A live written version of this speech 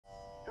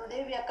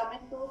Today we are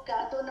coming to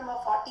canto number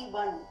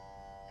 41,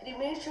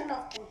 Cremation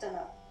of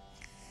Putana.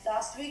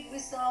 Last week we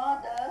saw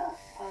the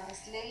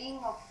slaying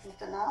of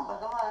Putana.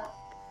 Bhagavan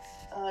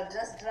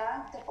just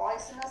drank the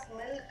poisonous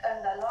milk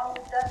and along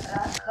with that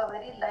drank her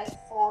very life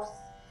force.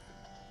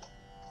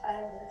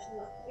 And she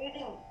was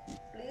pleading,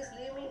 please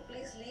leave me,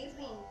 please leave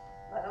me.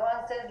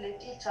 Bhagavan said,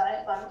 little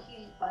child, once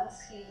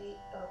he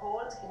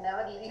holds, he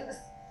never leaves.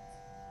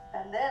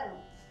 And then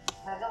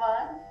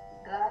Bhagavan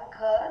drank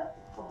her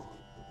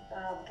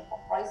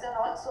poison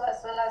also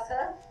as well as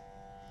her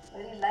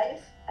very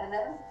life, and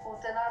then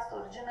Putana's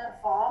original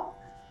form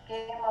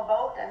came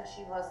about and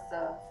she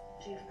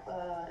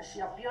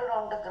appeared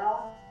on the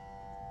ground,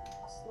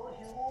 so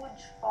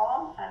huge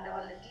form, and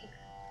our little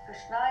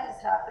Krishna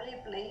is happily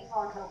playing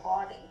on her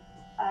body,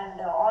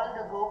 and all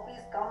the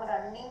gopis come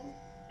running.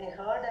 They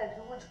heard a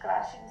huge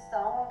crashing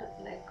sound,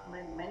 like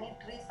many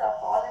trees are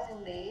fallen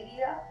in the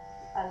area,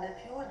 and the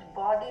huge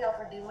body of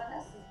a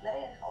demoness is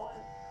there. How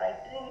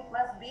frightening it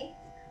must be.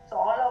 So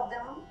all of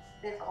them,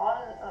 they call,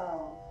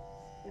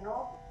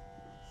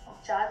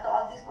 chant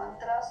all these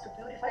mantras to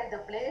purify the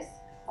place.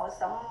 Or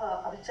some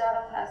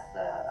avichara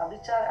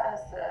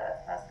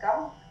has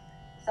come.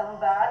 Some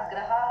bad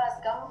graha has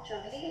come.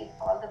 Actually,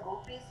 all the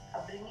gopis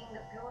are bringing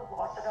the pure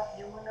water of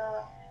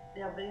Yamuna.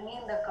 They are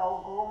bringing the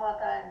cow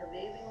Gomata and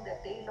waving the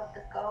tail of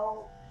the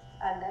cow,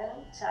 and then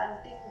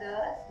chanting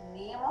the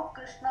name of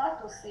Krishna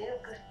to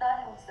save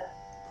Krishna himself.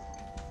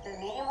 The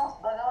name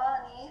of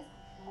Bhagavan is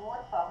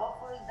more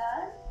powerful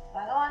than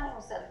Bhagavan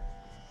himself.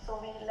 So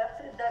we left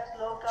with that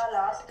sloka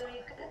last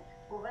week.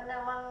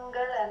 Bhuvana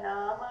Mangala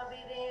Nama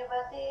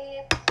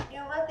Virevate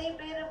Yuvati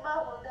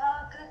Birbahudha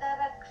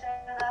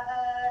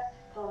Kruṭhārakṛittam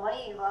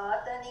Tumai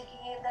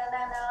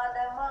Vātaniketana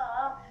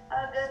Nadamam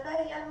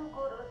Agadayan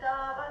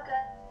Kurutavaka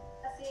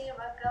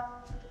Sevakam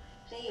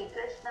Shri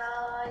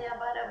Krishnaya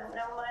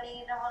Parabrahmani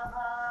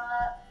Namaha.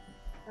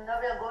 Now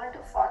we are going to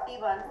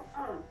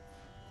 41.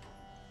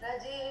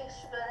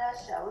 vrajeśvaraḥ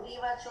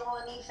śaurivachO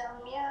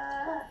niśamya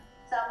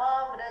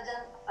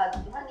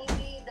samāvrajannadhvani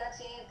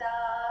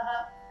bhitachetāḥ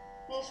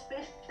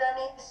niśpiṣṭa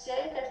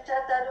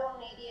niṣśeṣataruṁ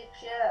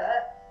nirikṣya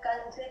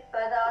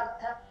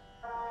nchitpadārthaṁ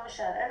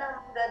śaraṇaṁ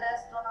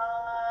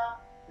gatastvām.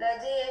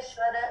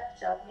 vrajeśvaraḥ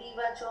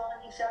śaurivachO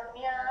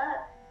niśamya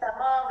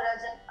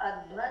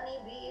samāvrajannadhvani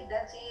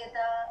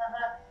bhitachetāḥ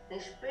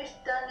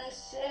niśpiṣṭa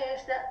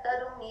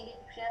niṣśeṣataruṁ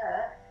nirikṣya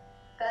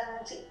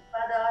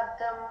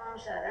nchitpadārthaṁ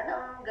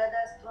śaraṇaṁ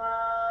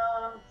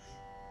gatastvām.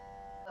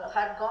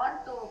 Had gone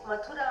to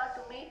Mathura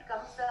to meet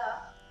Kamsa,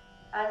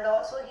 and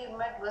also he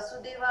met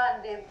Vasudeva,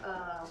 and they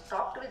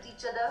talked with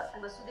each other.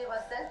 And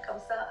Vasudeva said,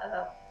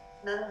 Kamsa,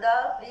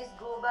 Nanda, please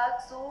go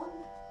back soon.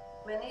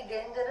 Many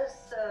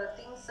dangerous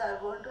things are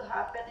going to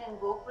happen in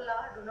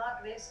Gokula. Do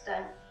not waste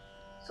time.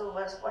 So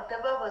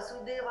whatever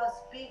Vasudeva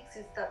speaks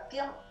is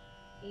Satyam.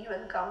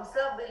 Even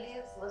Kamsa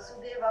believes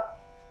Vasudeva.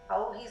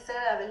 How he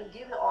said, I will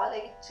give all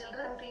 8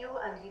 children to you,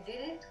 and he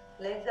did it.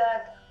 Like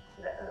that,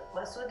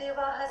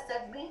 Vasudeva has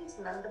said means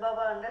Nanda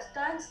Baba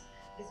understands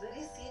it is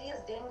very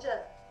serious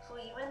danger. So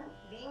even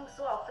being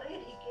so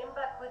afraid, he came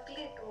back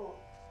quickly to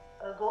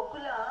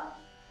Gokula,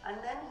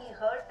 and then he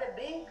heard a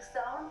big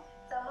sound,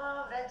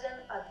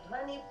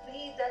 samāvrajannadhvani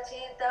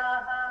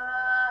bhitachetāḥ,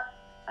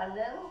 and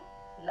then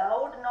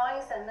loud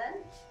noise, and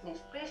then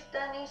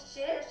niśpiṣṭa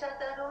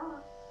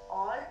niṣśeṣataruṁ.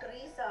 All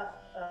trees are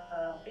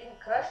being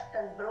crushed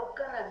and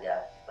broken, and they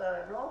are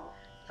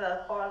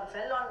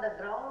fell on the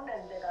ground,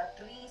 and there are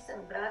trees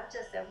and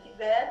branches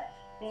everywhere.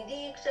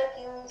 Nirikṣya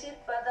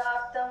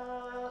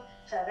nchitpadārthaṁ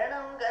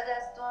śaraṇaṁ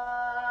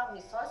gatastvām. We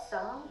saw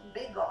some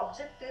big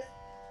object is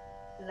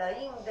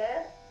lying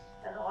there,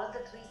 and all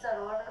the trees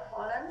are all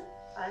fallen,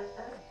 and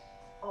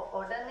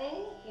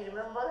odane he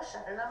remembers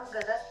śaraṇaṁ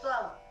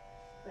gatastvām.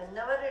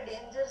 Whenever a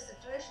dangerous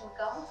situation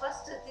comes,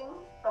 first thing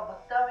a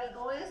bhakta will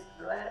do is,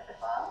 Lord,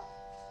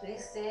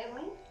 please save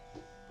me.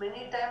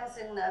 Many times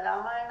in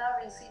Ramayana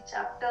we see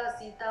chapter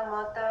Sita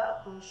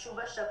Mata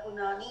Shubha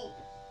Shakunani,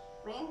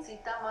 means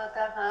Sita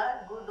Mata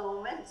had good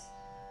omens.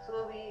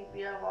 So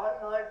we have all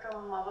heard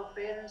from our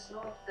parents,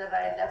 the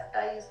left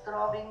eye is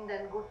throbbing,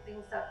 then good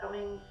things are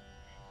coming.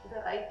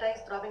 The right eye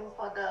is throbbing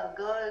for the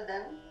girl,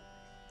 then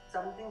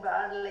something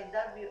bad like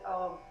that. We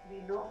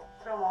know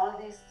from all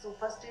these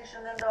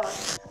superstition and all.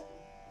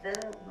 Then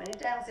many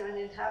times when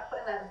it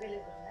happens, I'll be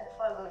like,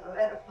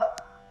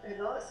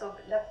 so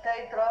left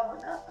eye throb,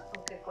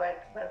 okay,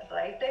 quite, but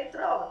right eye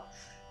throb,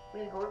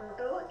 we'll go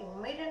to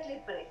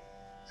immediately pray.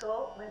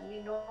 So when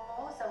we know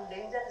some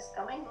danger is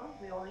coming,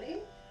 we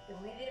only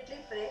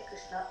immediately pray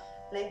Krishna.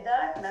 Like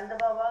that, Nanda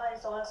Baba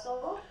is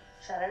also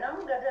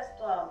śaraṇaṁ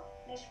gatastvām.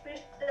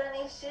 niśpiṣṭa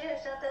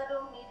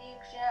niṣśeṣataruṁ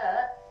nirikṣya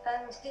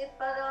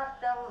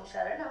nchitpadārthaṁ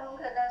śaraṇaṁ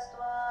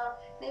gatastvām.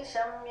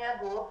 niśamya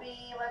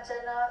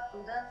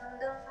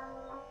gOpivachanādudantaṁ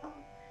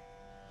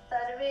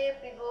sarve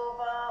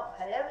gOpā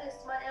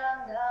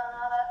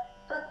bhayavismayāndhāḥ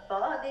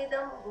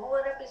tvatpātitaṁ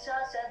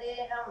ghOrapiśācha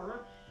dehaṁ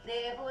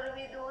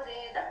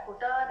dehurvidūre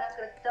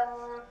kuṭhārakṛittam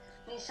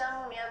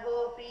niśamya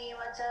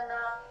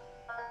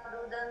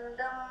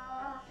gOpivachanādudantaṁ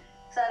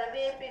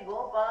sarvepi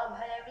gopā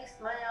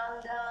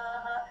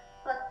bhayavismayāndhāḥ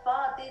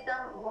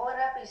tvatpātitaṁ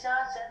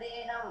ghOrapiśācha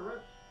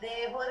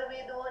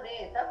dehurvidūre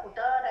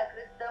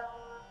kuṭhārakṛittam.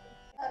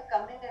 Are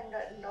coming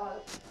and all.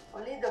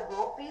 Only the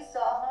gopis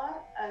saw her,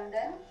 and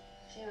then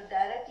she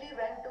directly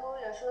went to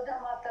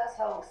Yashoda Mata's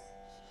house.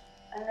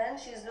 And then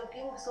she's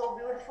looking so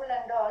beautiful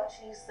and all.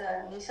 She's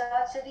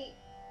Nishachari.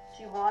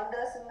 She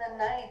wanders in the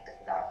night.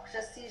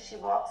 Rakshasi, she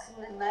walks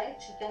in the night.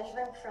 She can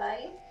even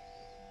fly.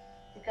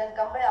 She can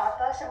come by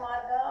Akasha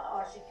Marga,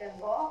 or she can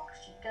walk.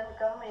 She can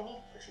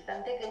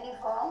take any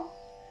form.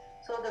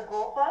 So the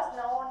Gopas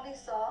now only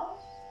saw.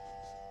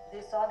 They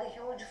saw the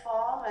huge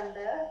form and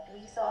the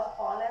trees are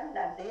fallen,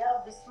 and they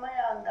are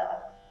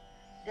vismayāndhāḥ.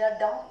 They are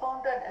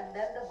dumbfounded, and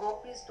then the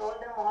gopis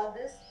told them all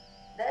this.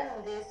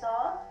 Then they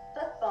saw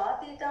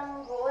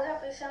tvatpātitaṁ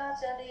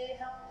ghOrapiśācha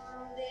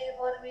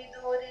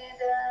dehurvidūre.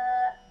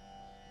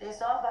 They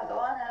saw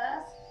Bhagavan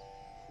has,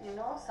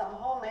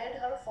 somehow made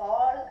her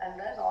fall, and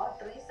then all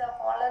trees have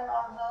fallen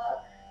on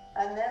her,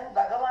 and then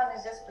Bhagavan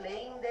is just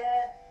playing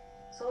there.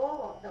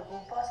 So the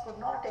Gopas could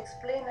not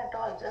explain at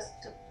all,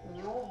 just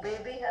new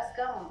baby has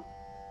come.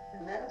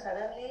 And then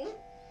suddenly,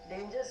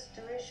 danger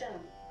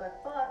situation.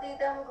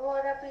 Tvatpātitaṁ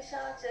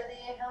ghOrapiśācha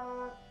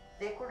dehaṁ.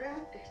 They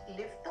couldn't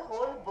lift the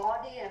whole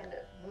body and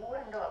move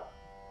and all.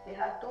 They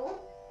had to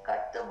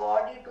cut the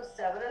body to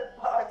several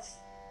parts.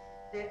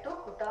 They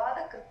took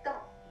kuṭhārakṛittam.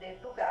 They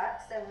took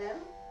axe and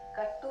then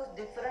cut to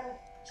different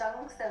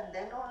chunks, and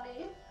then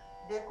only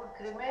they could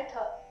cremate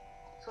her.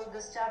 So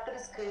this chapter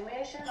is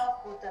Cremation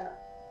of Putana.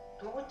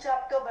 2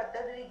 chapter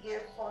Bhattadri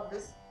gave for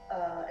this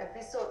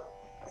episode.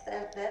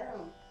 And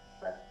then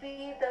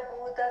tvatpita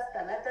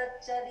pūtastana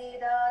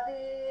tachCharirāt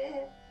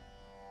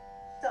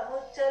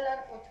samucchalan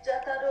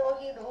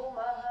uccatarohi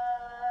dhūmaha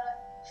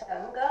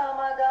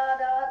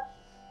shangamadadat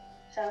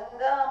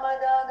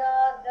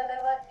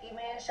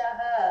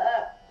garavakimeshaha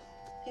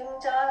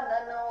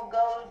kimchanano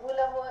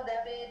gaulgulavo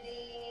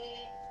davedi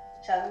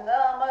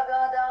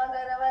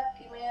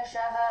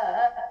shangamagadaгаravakimeshaha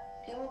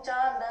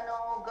kimchanano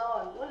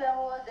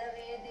gaulgulavo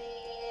davedi.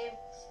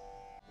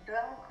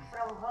 Drunk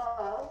from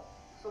her,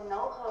 so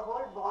now her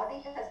whole body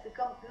has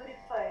become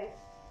purified,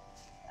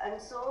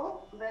 and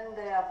so when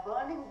they are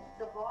burning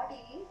the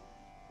body,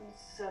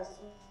 it's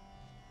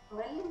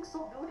smelling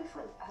so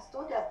beautiful, as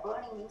though they are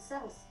burning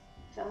incense.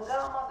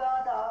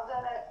 Shangamagada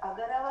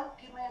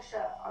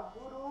agaravakimesha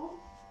aguru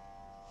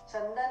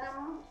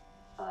chandanam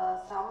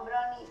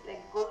sambrani,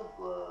 like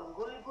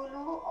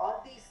gulgulu,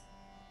 all these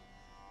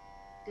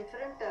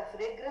different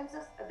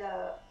fragrances,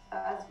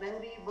 as when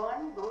we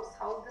burn those,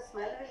 how the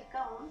smell will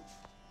come,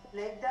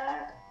 like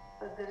that.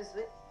 There is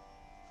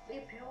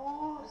very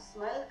pure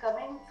smell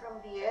coming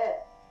from the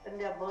air when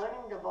they are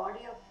burning the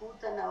body of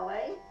Putana.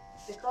 Why?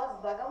 Because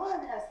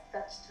Bhagavan has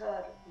touched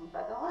her,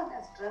 Bhagavan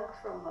has drunk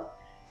from her.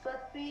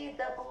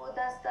 Tvatpita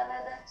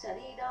pūtastana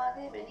tachCharirāt.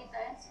 Many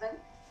times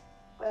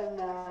when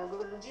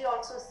Guruji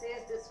also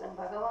says this, when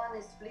Bhagavan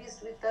is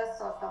pleased with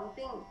us or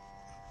something,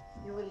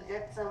 you will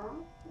get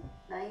some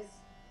nice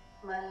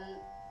smell,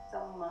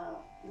 some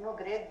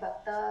great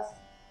bhaktas.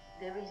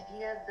 They will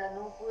hear the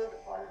nupur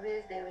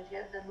always, they will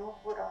hear the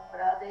nupur of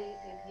Radhe, they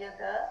will hear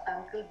the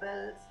ankle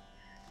bells,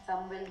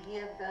 some will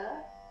hear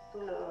the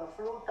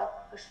flute of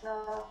Krishna,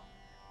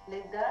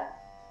 like that.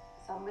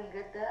 Some will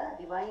get the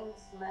divine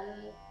smell,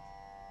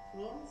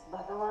 means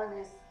Bhagavan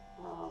is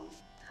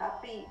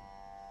happy,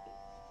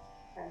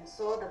 and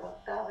so the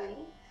bhakta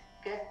will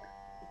get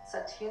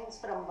such hints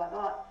from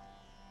Bhagavan.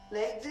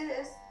 Like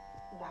this,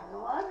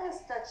 Bhagavan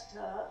has touched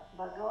her,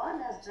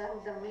 Bhagavan has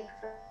drank the milk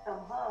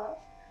from her.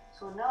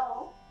 So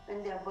now,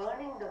 when they are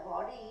burning the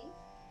body,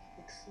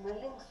 it's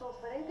smelling so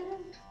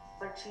fragrant,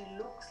 but she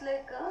looks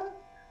like a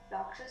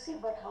Rakshasi.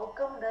 But how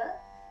come the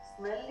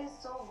smell is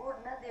so good?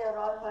 They are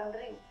all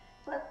wondering.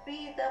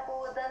 Tvatpita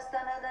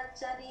pūtastana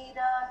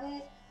tachCharirāt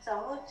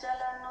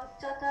samucchalan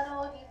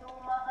uccatarohi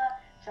dhūmaha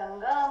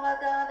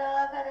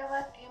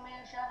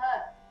shangamadagaravakkimeshaha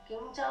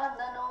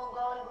kimchandano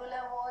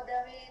gaulgulavo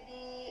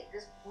davedi.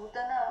 This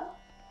Putana,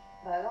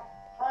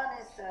 Bhagavan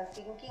is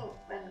thinking,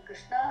 when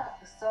Krishna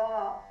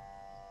saw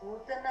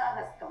Putana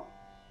has come.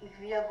 If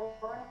we are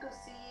going to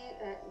see,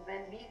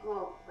 when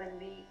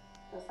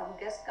some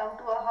guests come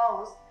to our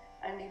house,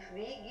 and if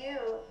we give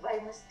by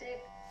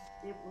mistake,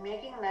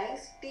 making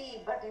nice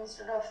tea, but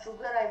instead of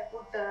sugar I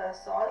put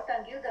salt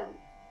and give them,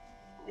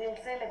 they'll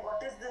say like,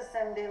 what is this?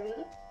 And they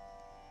will,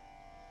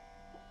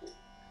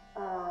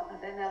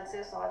 then I'll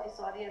say sorry,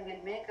 and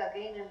we'll make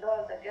again, and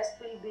all. The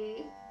guest will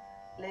be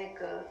like,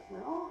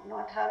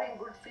 not having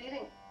good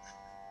feeling.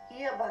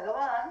 Here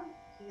Bhagavan,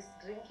 he is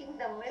drinking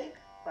the milk.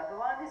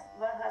 Bhagavan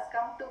has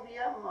come to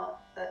here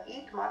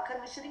eat makhan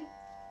mishri,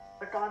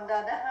 but on the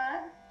other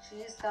hand, she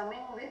is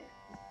coming with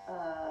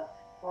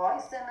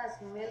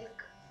poisonous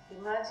milk.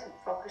 Imagine,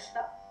 for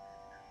Krishna.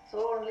 So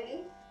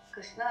only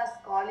Krishna is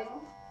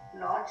calling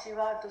Lord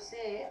Shiva to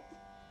say,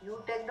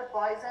 you take the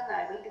poison,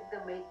 I will take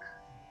the milk.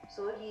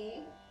 So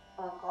he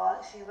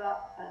called Shiva,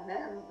 and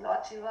then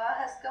Lord Shiva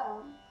has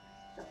come.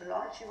 The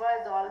Lord Shiva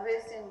is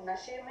always in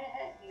nashe mein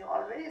hai. He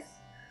always,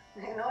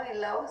 he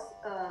loves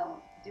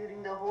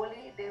during the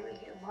Holi, they will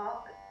give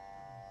bhang.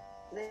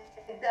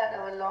 Like that,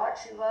 our Lord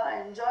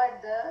Shiva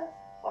enjoyed the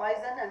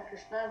poison and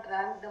Krishna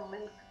drank the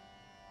milk.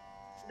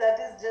 That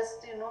is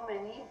just,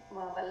 many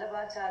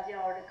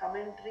Vallabhacharya or the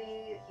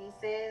commentary, he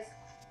says,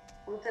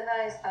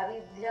 Putana is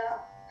avidya.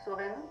 So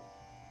when,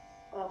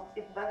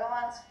 if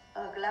Bhagavan's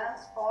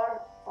glance fall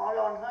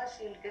on her,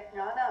 she'll get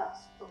jnana.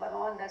 So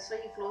Bhagavan, that's why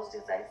he closed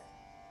his eyes.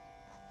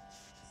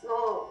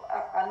 So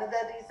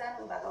another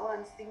reason,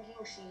 Bhagavan's thinking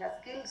she has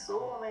killed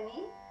so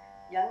many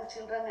young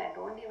children, I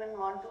don't even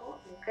want to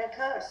look at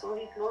her. So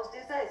he closed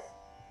his eyes.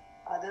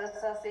 Others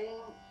are saying,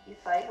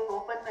 if I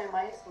open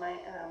my eyes,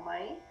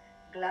 my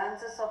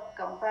glances of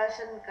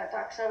compassion,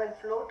 kataksha will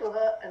flow to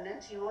her, and then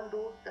she won't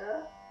do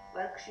the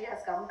work she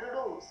has come to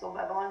do. So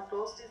Bhagavan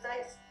closed his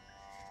eyes.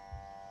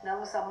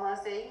 Now some are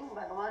saying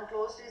Bhagavan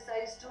closed his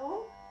eyes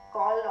to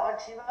call Lord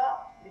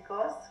Shiva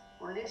because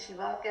only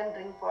Shiva can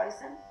drink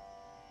poison.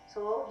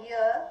 So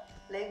here,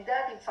 like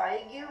that, if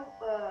I give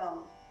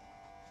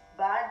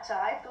bad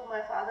chai to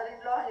my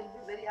father-in-law, he'll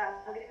be very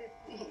angry with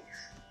me.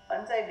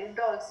 Once I did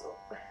also.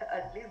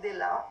 At least they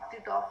laughed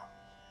it off.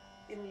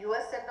 In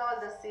US and all,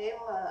 the same.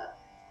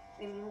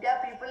 In India,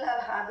 people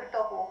have habit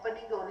of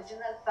opening the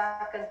original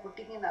pack and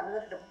putting in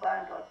another dabba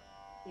and all.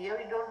 Here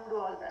we don't do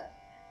all that.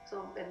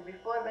 So when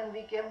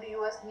we came to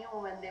US,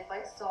 when they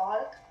buy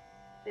salt,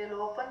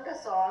 they'll open the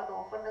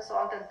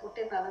salt and put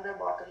in another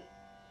bottle.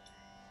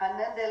 And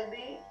then there'll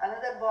be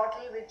another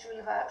bottle which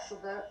will have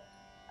sugar.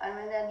 And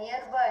when they're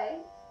nearby,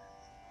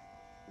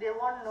 they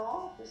won't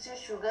know which is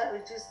sugar,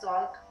 which is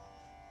salt.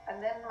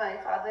 And then my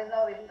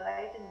father-in-law will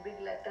write in big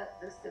letters,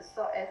 this is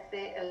so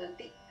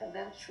SALT, and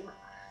then sugar,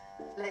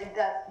 like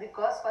that.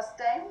 Because first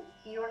time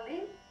he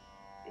only,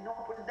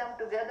 put them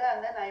together,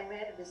 and then I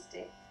made a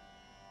mistake.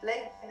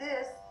 Like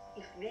this,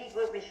 if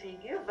we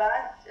give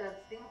bad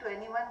thing to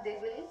anyone,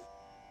 they'll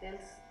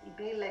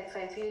be like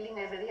feeling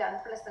a very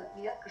unpleasant.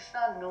 Here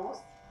Krishna knows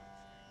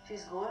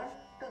she's going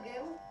to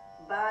give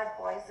bad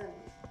poison.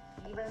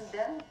 Even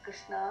then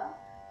Krishna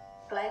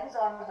climbs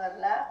on her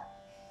lap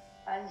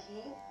and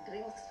he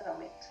drinks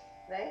from it,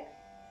 right?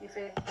 If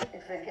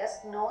a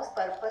guest knows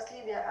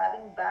purposely we are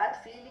having bad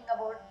feeling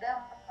about them,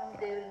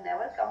 they will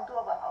never come to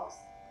our house.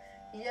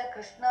 Here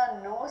Krishna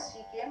knows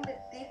she came with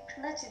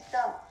tikshna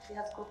chittam. She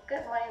has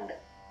crooked mind.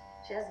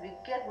 She has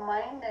wicked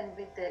mind, and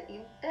with the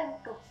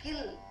intent to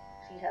kill,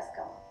 she has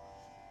come.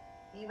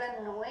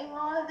 Even knowing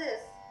all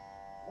this,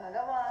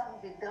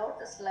 Bhagavan, without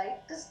the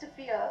slightest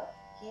fear,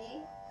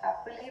 he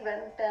happily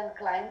went and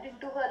climbed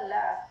into her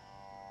lap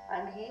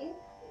and he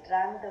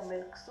drank the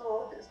milk.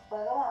 So this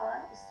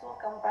Bhagavan is so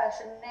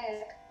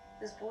compassionate.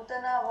 This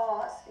Putana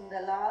was in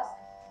the last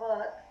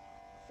birth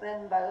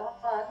when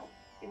Bhagavan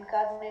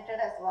incarnated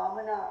as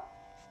Vamana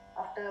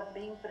after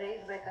being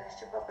prayed by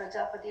Kashyapa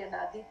Prajapati and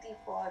Aditi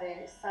for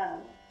a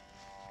son.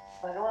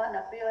 Bhagavan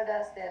appeared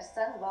as their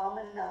son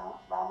Vamana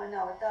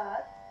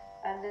avatar,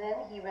 and then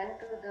he went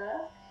to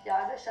the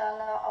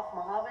Yagashala of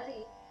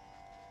Mahabali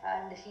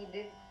and he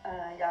did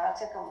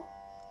Daśakam,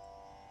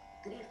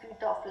 3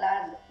 feet of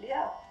land.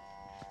 Yeah.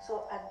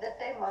 So at that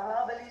time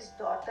Mahabali's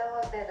daughter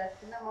was there,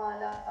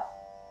 Ratnamala.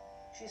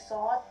 She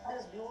saw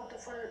this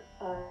beautiful,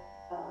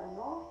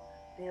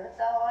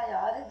 Devatava,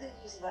 Yaridu,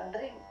 is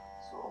wondering,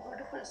 so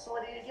beautiful, so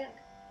radiant.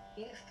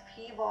 If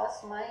he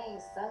was my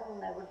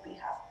son, I would be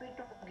happy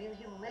to give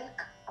him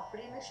milk.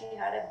 Appadina she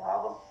had a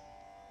bhavam,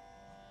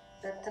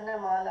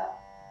 Ratnamala.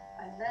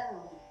 And then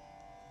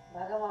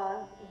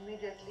Bhagavan,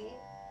 immediately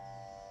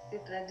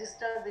it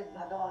registered with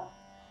Bhagavan.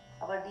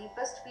 Our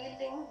deepest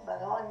feeling,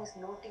 Bhagavan is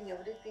noting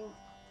everything.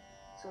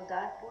 So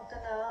that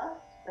Putana,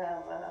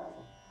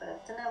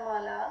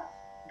 Ratnamala,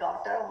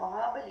 daughter of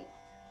Mahabali,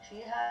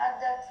 she had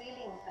that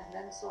feeling. And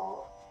then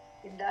so,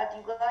 in that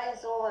yuga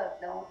is over.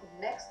 Now,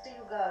 next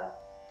yuga,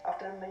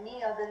 after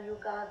many other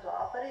yugas,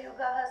 Dwapara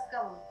yuga has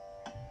come.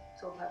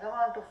 So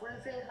Bhagavan, to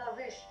fulfill her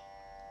wish,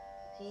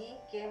 he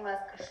came as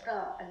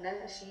Krishna, and then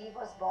she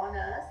was born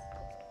as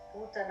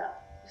Putana.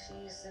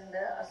 She is in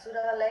the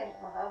Asura line,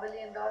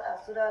 Mahabali and all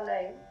Asura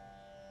line,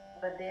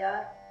 but they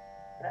are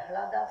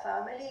Prahlada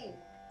family.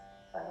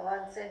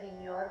 Bhagavan said,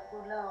 in your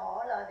Kula,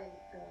 all are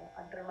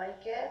under my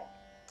care.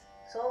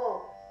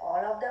 So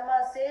all of them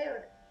are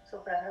saved. So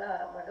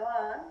Prahlada,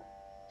 Bhagavan,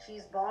 she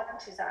is born,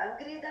 she is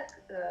angry that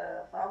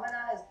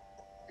Vamana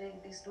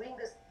is doing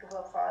this to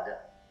her father.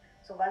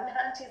 So one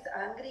hand she is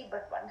angry,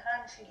 but one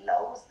hand she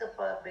loves the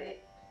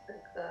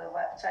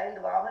child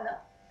Vamana.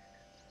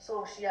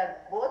 So she had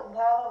both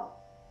bhavam.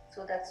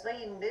 So that's why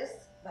in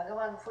this,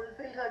 Bhagavan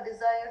fulfilled her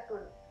desire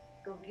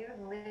to give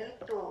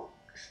milk to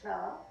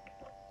Krishna,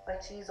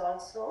 but she is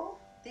also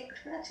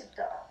tikshna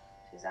chitta.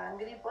 She is an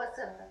angry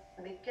person,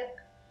 wicked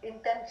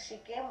intent she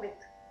came with.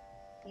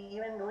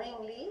 Even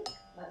knowingly,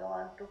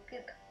 Bhagavan took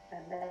it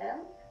and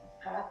then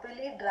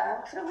happily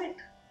drank from it.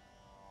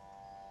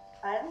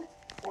 And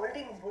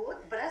holding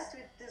both breasts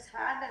with his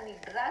hand, and he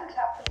drank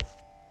happily.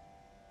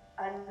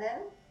 And then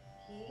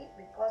he,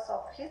 because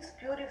of his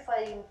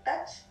purifying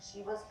touch,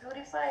 she was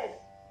purified.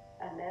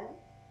 And then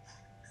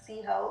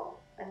see how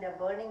when they are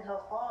burning her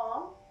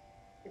form,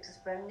 It is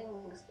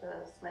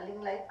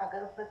smelling like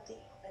agarbatti,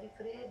 very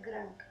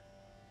fragrant.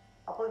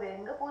 Appo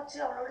venga pochi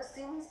avaloda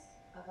sins,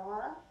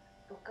 Bhagavan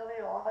took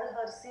away all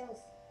her sins.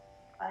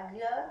 And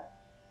here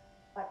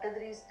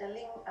Pattadri is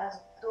telling as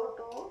though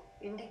to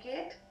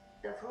indicate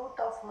the fruit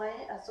of my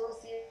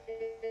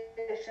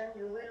association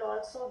you will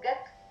also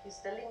get. He is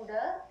telling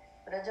the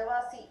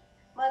Vrajavasi.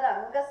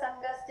 Madanga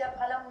sangasya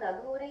phalam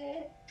nadure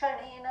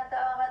kshanena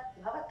tavat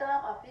bhavatam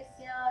api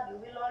syad. You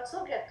will also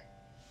get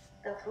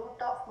the fruit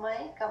of my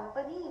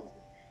company.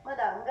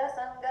 Madanga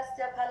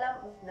sangasya phalam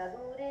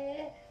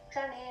nadure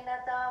kshanena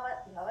tavat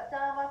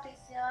bhavatam api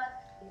syad.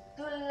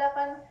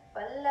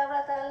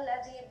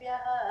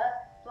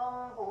 ityullapanvallavatallajebhya-stvaṁ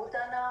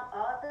Putana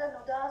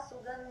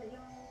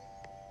Dahanam.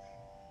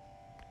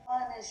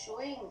 One is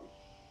showing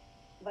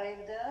by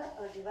the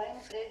divine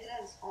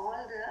fragrance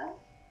all the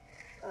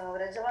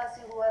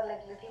Vrajavasi who are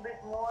like little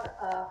bit more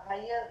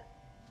higher,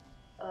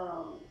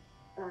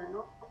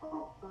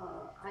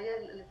 higher,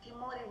 little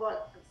more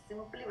evolved.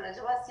 Simply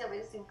Vrajavasi are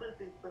very simple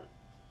people.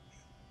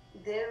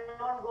 They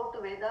don't go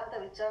to Vedanta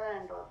Vichara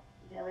and all.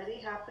 They are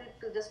very happy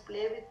to just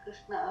play with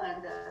Krishna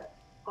and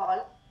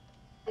call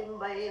him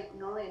by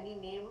any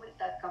name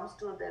that comes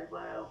to their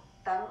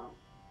tongue.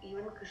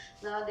 Even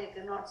Krishna they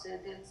cannot say.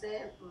 They'll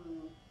say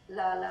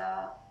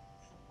Lala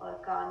or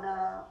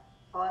Kana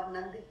or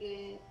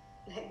Nandike.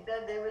 Like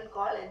that they will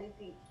call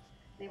anything.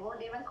 They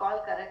won't even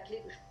call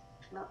correctly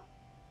Krishna.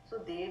 So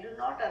they do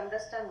not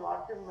understand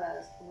what the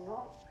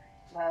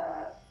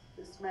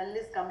smell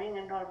is coming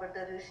and all, but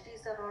the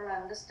rishis are all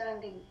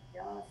understanding.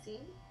 Yeah,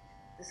 see,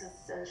 this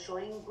is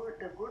showing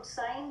a good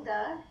sign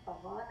that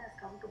Bhagavan has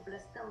come to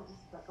bless them. This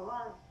is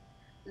Bhagavan.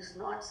 This is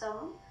not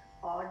some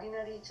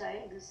ordinary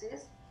child. This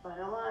is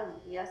Bhagavan.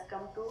 He has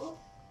come to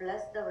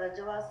bless the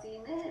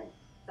Vrajavasi in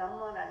some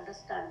more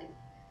understanding.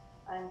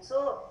 And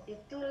so,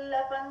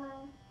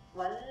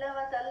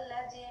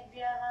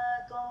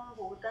 ityullapanvallavatallajebhya-stvaṁ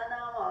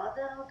Putana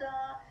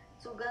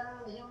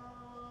sugandhim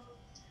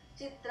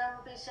Chitram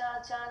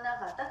pishachana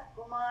hatak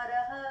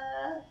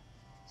kumāra-śchitraṁ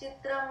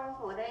Chitram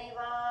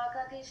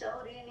puraiva-kati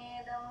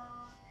śaurinedam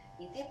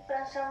iti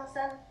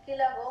prashamsan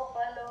kila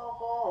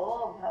gopaloko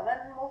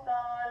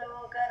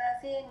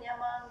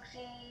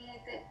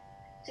bhavanmukalokarasīnyamāṅkṣīt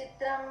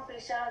Chitram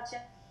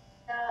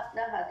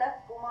pishachana hatak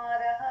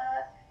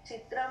kumāra-śchitraṁ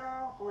Chitram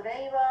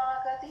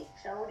puraiva-kati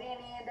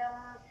śaurinedam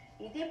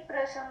iti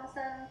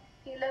prashamsan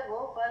kila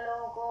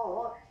gopaloko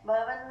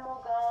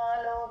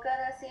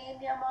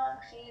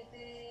bhavanmukalokarasīnyamāṅkṣīt.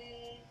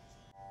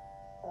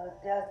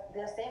 They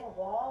are saying,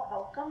 wow,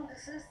 how come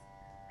this is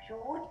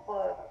huge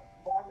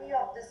body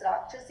of this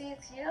Rakshasi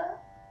is here?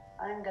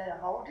 And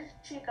how did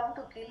she come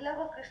to kill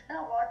our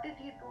Krishna? What did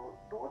he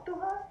do to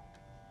her?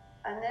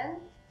 And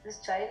then this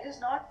child is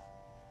not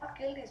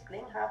killed, he is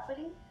playing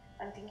happily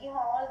and thinking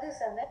all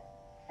this. And then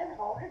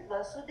how did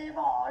Vasudeva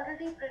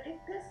already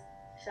predict this?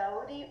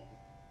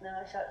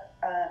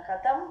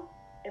 Katham,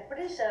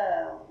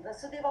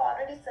 Vasudeva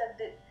already said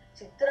it.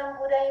 Chitram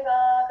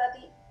puraiva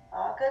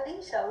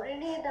kati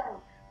śaurinedam.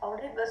 How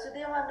did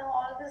Vasudeva know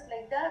all this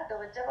like that? The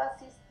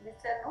Vrajavasis,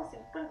 these are no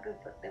simple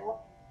people. They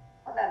won't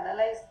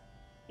analyze.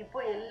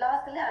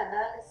 Now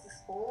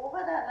analysis,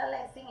 over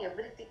analyzing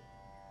everything.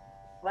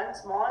 One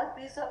small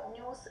piece of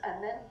news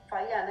and then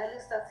 5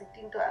 analysts are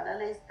sitting to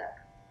analyze that.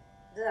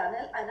 The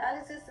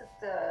analysis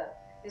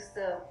is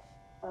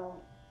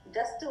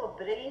just a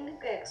brain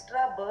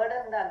extra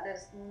burden that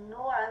there's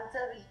no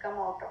answer will come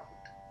out of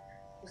it.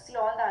 You see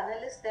all the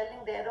analysts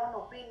telling their own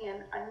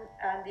opinion and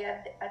at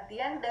the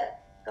end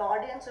the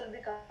audience will be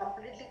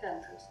completely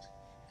confused.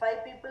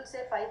 5 people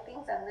say 5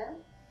 things and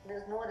then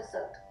there's no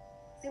result.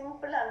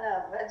 Simple and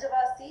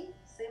Vrajavasi,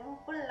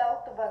 simple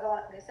love to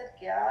Bhagavan. They said,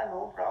 Kya,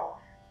 no problem.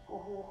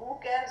 Who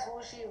cares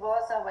who she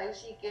was or why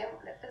she came?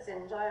 Let us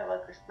enjoy our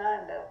Krishna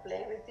and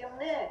play with him.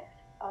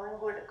 Avan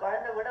good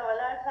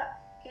valadra.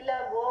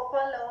 Kila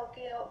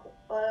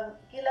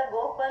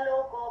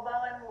gopaloko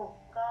bhavan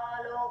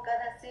mukalo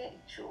karase.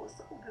 It shows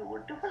so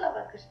beautiful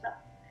our Krishna.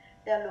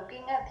 They are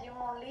looking at him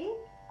only,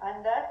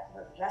 and that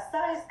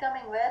rasa is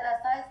coming. Where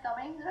rasa is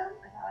coming from?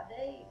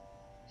 Radhe.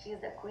 She is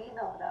the queen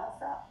of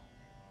rasa.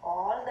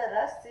 All the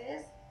rest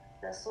is,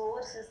 the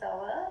source is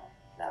our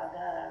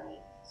Radharani.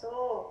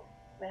 So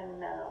when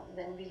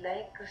we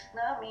like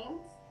Krishna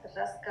means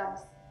ras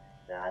comes.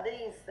 Radha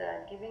is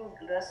giving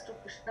ras to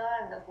Krishna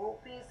and the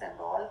gopis and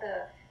all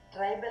the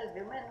tribal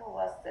women who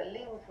are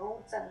selling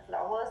fruits and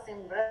flowers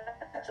in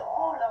Vraj,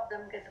 all of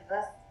them get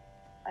ras.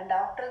 And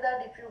after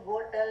that, if you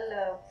go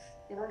tell,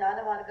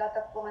 Jnana Marga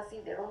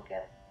Tattvamasi, they don't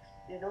care.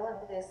 They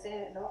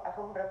say,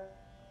 Aham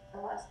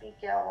Brahmasmi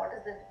Kya, what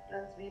is the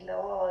difference? We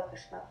love our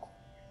Krishna.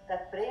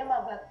 That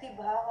prema bhakti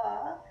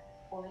bhava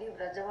only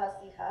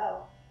Vrajavasi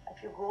have.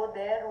 If you go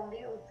there only,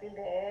 you feel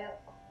the air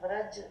of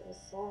Vraj is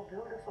so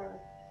beautiful.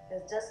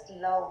 There's just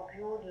love,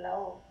 pure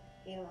love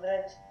in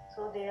Vraj.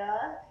 So they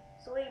are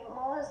so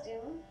immersed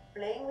in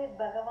playing with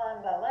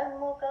Bhagavan. Bhavan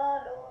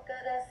mukha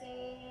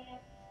lokarasi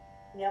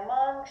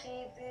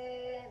nyamāṅkṣīt.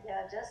 They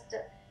are just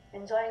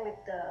enjoying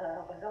with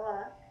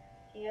Bhagavan.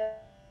 Here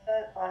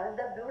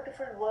another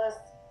beautiful verse.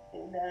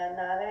 In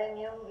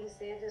Narayanyam we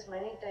say this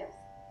many times.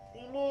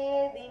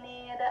 Dine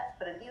dineda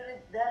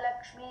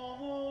prativṛiddhalakṣmi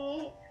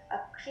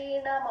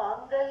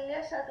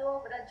akṣīṇa-māṅgaļya-śado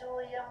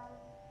vrajoyam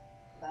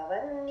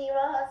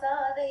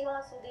bhavannivāsādai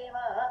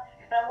vasudeva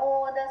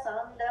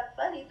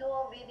pramoda-sandra-parido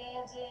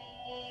videje.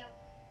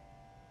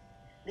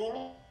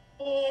 Dine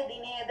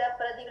dineda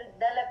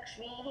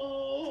prativṛiddhalakṣmi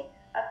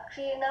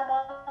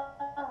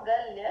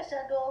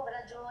akṣīṇa-māṅgaļya-śado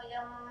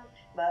vrajoyam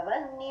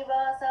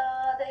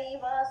bhavannivāsādai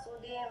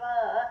vasudeva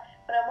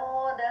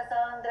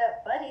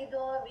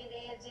pramoda-sandra-parido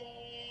videje.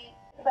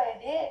 By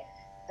day,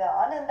 the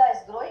Ananda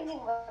is growing in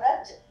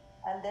Vraj,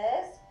 and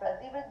there's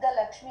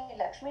prativṛiddhalakṣmi.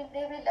 Lakshmi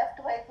Devi left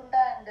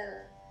Vaikunta and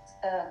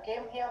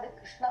came here with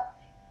Krishna,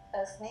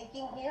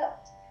 sneaking here.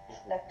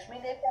 Lakshmi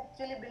Devi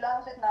actually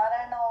belongs with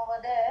Narayana over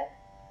there,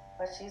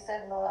 but she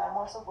said, no, I'm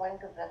also going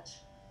to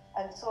Vraj.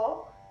 And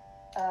so,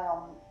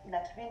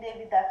 Lakshmi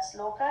Devi, that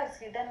sloka is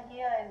hidden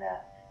here in the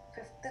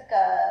 5th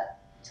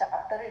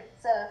chapter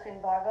itself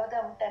in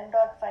Bhagavatam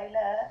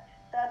 10.5.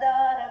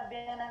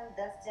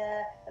 Tadarabhyanandasya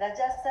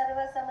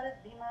rajasarva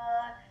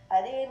samriddhiman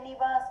hare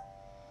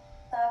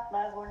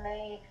nivasatma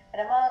gunai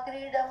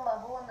ramakridam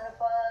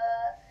abhunrapa.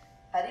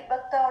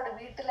 ஹரிபக்தாவோட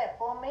வீட்டுல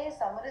எப்பவுமே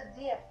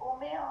சமருத்தி,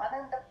 எப்பவுமே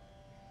ஆனந்தம்.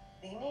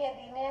 தினே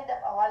தினே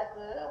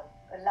அவளுக்கு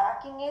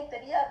லாக்கிங்கே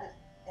தெரியாது.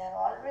 They are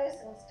always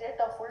in state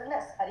of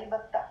fullness,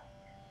 ஹரிபக்தா.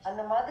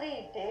 அந்த மாதிரி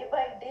day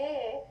by day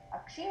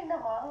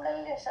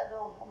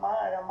அக்ஷீண-மாங்கல்ய-ஷதோ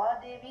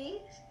Ramadevi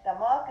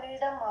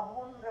ரமாக்ரீடம்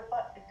அபூன்ரப.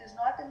 It is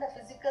not in the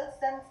physical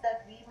sense that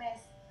we may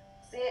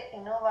say,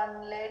 one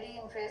lady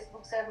in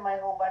Facebook said, my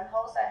one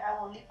house I have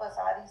only for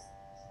saris.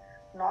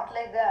 Not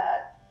like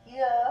that.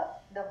 Here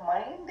the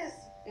mind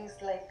is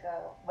like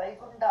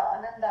Vaikunta,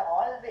 Ananda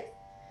always.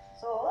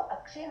 So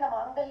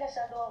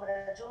Akshīṇa-Māṅgaļya-śado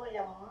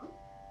vrajoyam,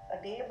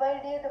 day by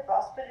day the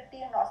prosperity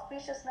and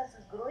auspiciousness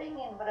is growing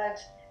in Vraj.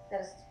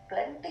 There is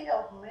plenty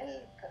of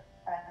milk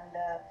and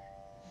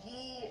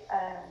ghee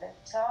and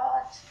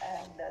charch,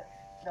 and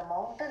the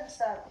mountains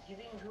are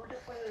giving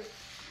beautiful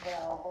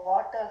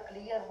water,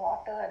 clear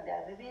water, and they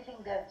are revealing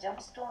their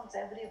gemstones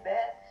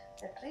everywhere.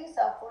 The trees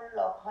are full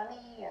of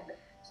honey, and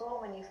so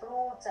many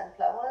fruits and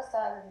flowers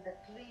are in the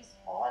trees.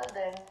 All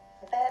the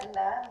entire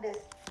land is,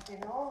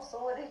 so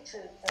rich,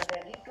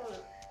 ready to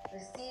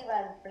receive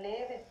and play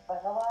with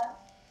Bhagavan.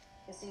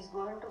 Yes, he's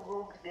going to go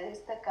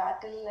graze the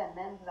cattle, and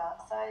then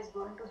rasa is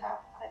going to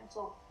happen.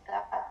 So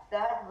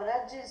that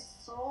Vraj is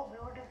so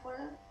beautiful,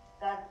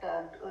 that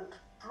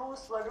true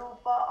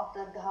Swarupa of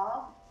the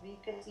Dham we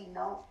can see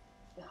now.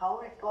 How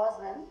it was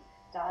when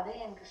Radha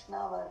and Krishna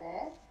were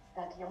there,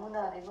 that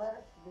Yamuna river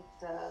with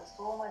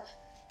so much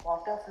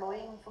water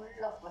flowing, full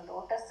of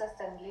lotuses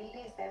and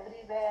lilies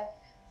everywhere,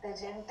 the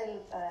gentle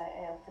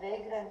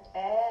fragrant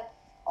air,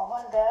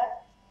 all that.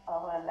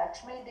 Our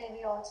Lakshmi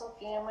Devi also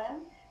came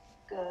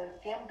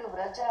to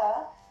Vraja,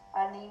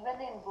 and even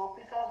in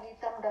Gopika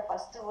Geetam, the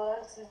first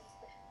verse is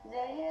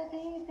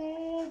Jayadi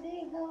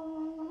Dedigam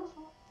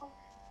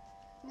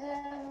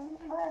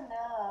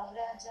Janmana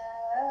Vraja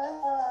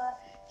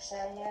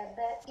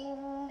Shayada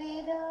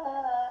Indira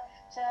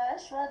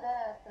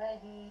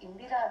Shashwadatrahi.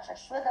 Indira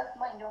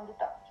Shashwadatma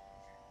Indonduta.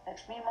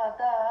 Lakshmi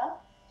Mata,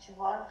 she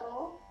wants to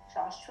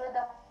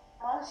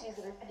Shashwadama, she is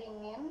repeating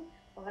in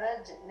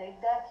Vraj like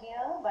that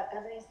here.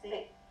 Bhattadri say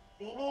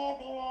Dine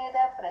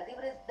dineda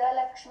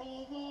prativṛiddhalakṣmi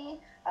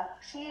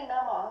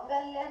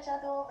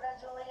akṣīṇa-māṅgaļya-śado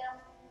vrajoyam,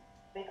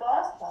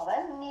 because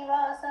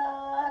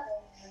bhavannivāsāt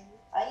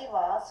ai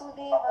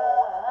vasudeva.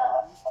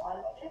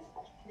 Always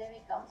Devi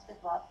comes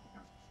with what?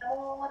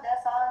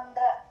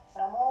 Pramoda-sandra,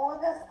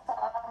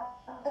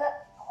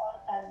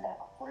 and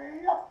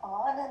full of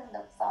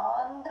anandam,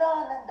 sandra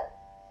ananda,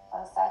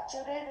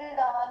 saturated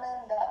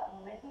ananda.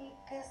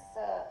 Milk is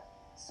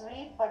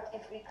sweet, but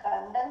if we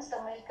condense the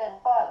milk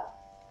and pal,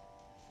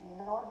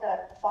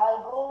 that pal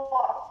go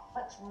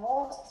much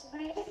more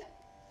sweet.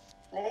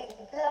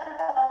 Like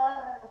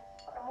that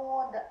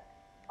Pramoda,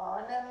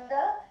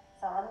 Ananda,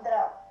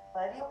 Sandra,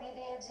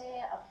 Parivideje.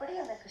 Appadi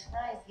and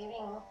Krishna is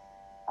giving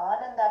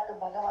Ananda to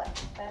Bhagavan.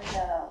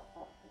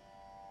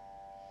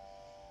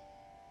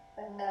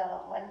 When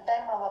one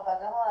time our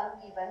Bhagavan,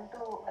 he went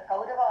to the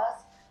Kauravas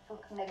to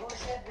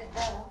negotiate with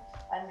them,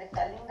 and with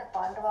telling the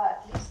Pandava,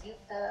 at least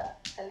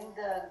telling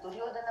the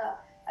Duryodhana,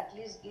 at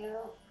least give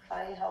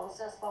 5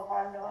 houses for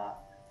Pandava.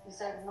 He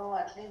said, no,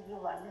 at least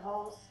give 1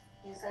 house.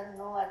 He said,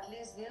 no, at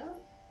least give,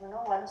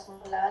 1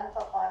 small land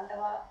for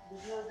Pandava.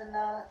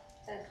 Duryodhana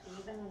said,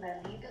 even a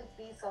little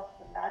piece of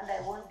land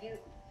I won't give.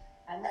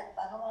 And then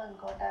Bhagavan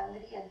got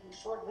angry, and he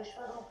showed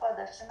Vishwarupa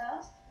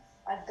Darshana.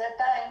 At that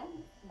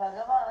time,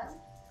 Bhagavan,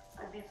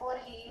 before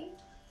he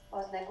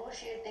was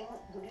negotiating,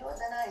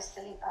 Duryodhana is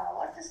telling,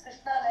 what is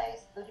Krishna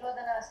like?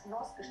 Duryodhana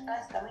knows Krishna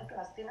is coming to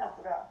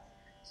Hastinapura.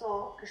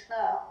 So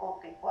Krishna,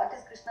 okay, what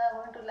is Krishna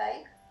going to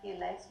like? He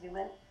likes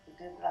women, it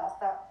is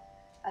rasa.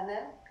 And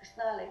then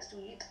Krishna likes to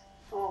eat.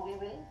 So we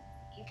will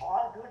keep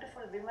all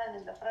beautiful women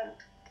in the front,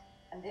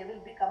 and they will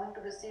be coming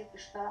to receive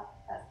Krishna.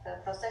 As the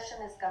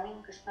procession is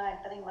coming, Krishna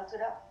entering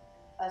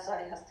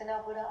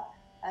Hastinapura.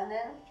 And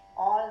then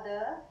all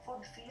the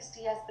food feast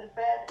he has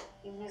prepared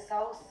in his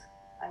house.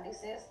 And he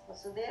says,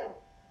 Vasudev,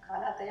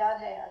 khana tayar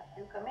hai, are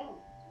you coming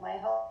to my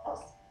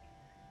house?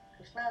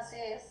 Krishna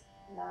says,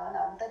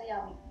 Nana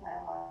antaryami,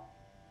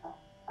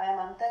 I am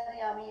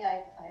antaryami,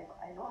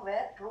 I know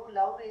where true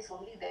love is,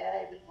 only there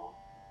I will go.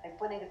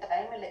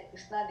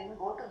 Krishna didn't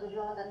go to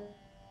Duryodhana's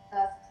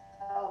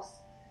house.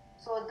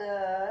 So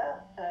the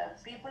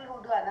people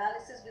who do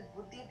analysis with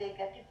buddhi, they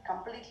get it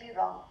completely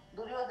wrong.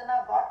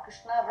 Duryodhana got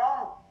Krishna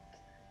wrong.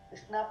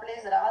 Krishna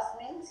plays Ras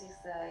means he's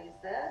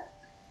the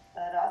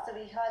Rasa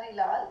Vihari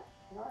Lal,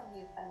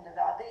 and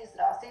Radha is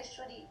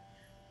Raseshwari.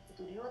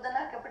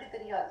 Duryodhana kapadi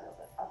theriyadu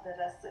the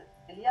Ras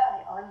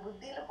illiya avan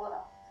buddhila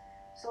poran.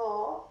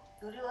 So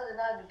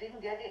Duryodhana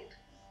didn't get it.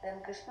 Then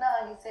Krishna,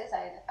 he says,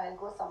 I'll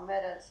go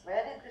somewhere else.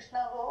 Where did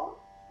Krishna go?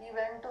 He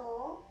went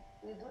to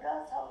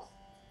Vidura's house.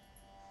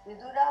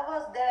 Vidura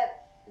was there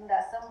in the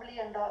assembly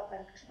and all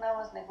when Krishna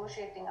was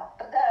negotiating.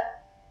 After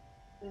that,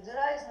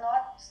 Vidura is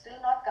still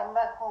not come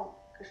back home.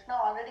 Krishna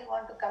already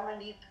want to come and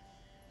eat.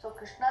 So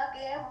Krishna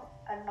came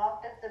and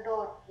knocked at the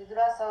door,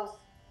 Vidura's house.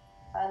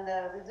 And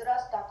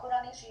Vidura's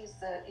Thakurani, she is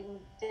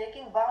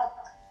taking bath.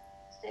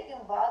 She's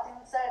taking bath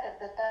inside at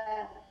the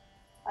time.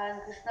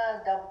 And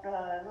Krishna dubbed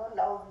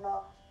loud,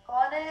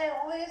 Kaun hai?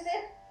 Who is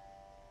it?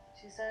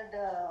 She said,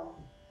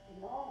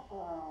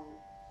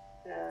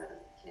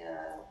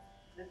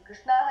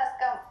 Krishna has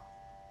come.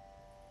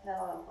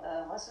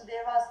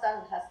 Vasudeva's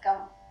son has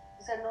come.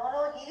 He said,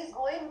 no, he is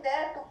going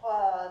there to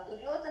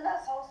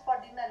Duryodhana's house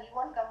for dinner. He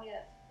won't come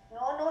here.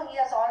 No, he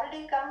has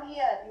already come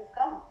here. You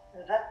come.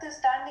 Rath is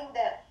standing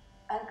there.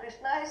 And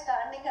Krishna is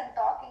standing and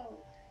talking.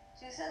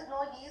 She says,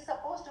 no, he is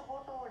supposed to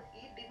go to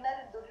eat dinner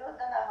in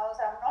Duryodhana's house.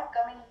 I'm not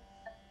coming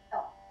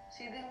now.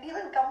 She didn't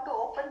even come to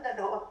open the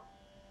door.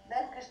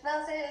 Then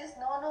Krishna says,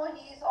 no,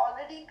 he is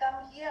already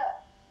come here.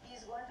 He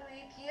is going to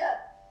eat here.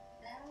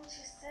 Then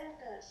she said,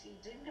 she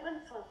didn't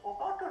even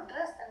forgot to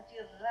dress and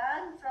she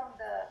ran from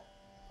the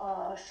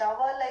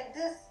shower like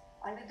this.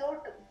 And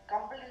without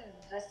completely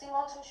dressing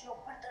also, she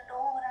opened the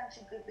door and she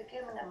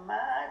became in a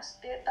mad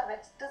state of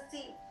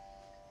ecstasy.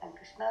 And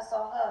Krishna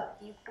saw her.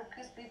 He took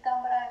his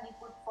pitambara and he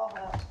put for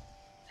her.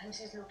 And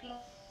she's looking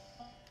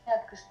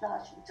at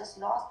Krishna. She just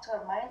lost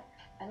her mind.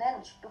 And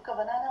then she took a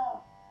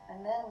banana.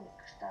 And then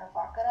Krishna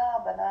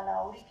pakara,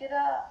 banana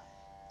urikira,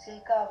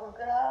 chilka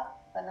hurgara,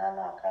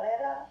 banana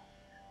kalera,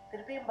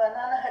 tirpi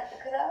banana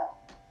hatkara.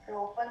 You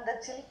open the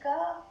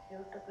chilka,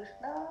 give to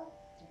Krishna,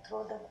 you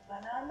throw the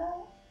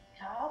banana.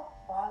 Yeah,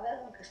 Father,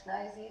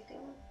 Krishna is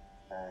eating.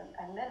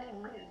 And then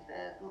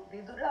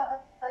Vidura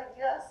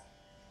hears.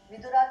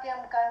 Vidura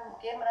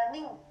came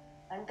running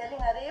and telling,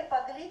 Arey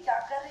Pagli,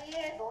 kya kar rahi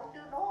hai? Don't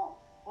you know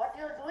what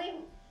you're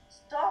doing?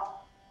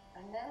 Stop.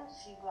 And then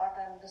she got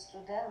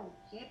understood. Then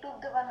he took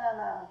the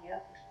banana.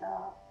 Here,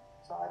 Krishna,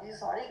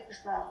 sorry,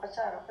 Krishna,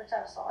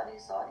 apachar, sorry.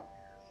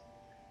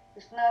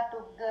 Krishna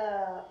took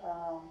the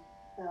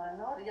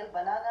real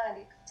banana and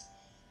it.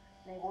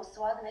 वो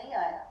स्वाद नहीं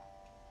आया.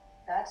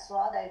 That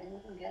swad I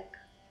didn't get.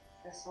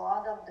 The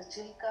swad of the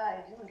chilka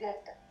I didn't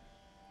get.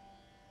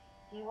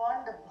 He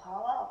wanted the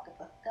bhava of the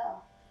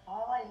bhakta.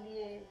 Bhava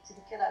illiye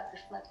chirikira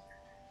Krishna.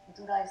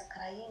 Vidura is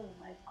crying,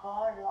 my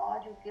God,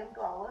 Lord, you came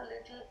to our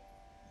little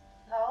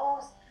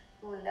house.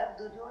 You left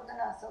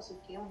Duryodhana's house. You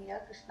came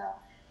here, Krishna,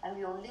 and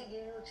we only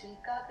gave you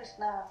chilka,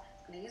 Krishna.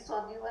 Please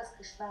forgive us,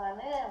 Krishna.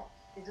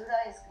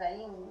 Vidura is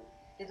crying.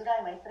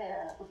 Vidura, my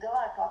prayer.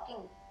 Uddhava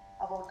talking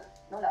about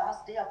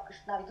last day of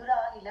Krishna.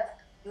 Vidura, he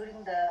left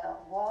during the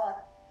war.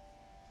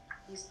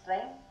 He's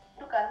trying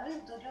to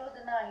convince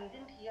Duryodhana. He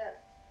didn't hear.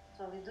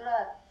 So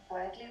Vidura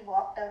quietly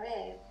walked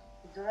away.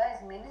 Vidura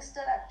is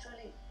minister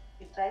actually.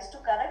 He tries to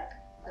correct.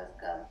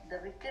 The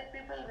wicked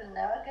people will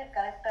never get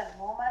corrected.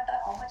 No matter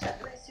how much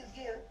advice you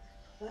give,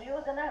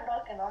 Duryodhana and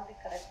all cannot be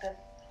corrected.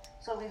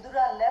 So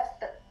Vidura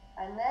left,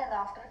 and then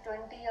after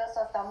 20 years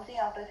or something,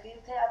 after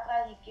Tirtha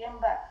Yatra, he came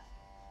back.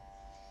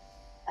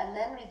 And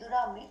then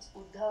Vidura meets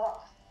Uddhava.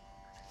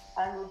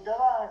 And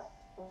Uddhava,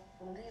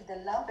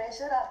 Dellam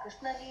Peshara,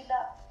 Krishna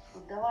Leela.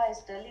 Uddhava is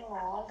telling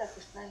all the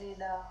Krishna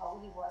Leela, how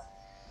he was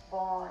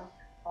born,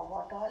 or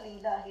what all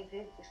Leela he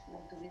did. Krishna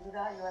to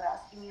Vidura, you are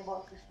asking me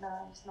about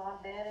Krishna. He's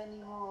not there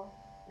anymore.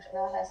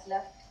 Krishna has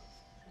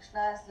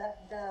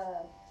left the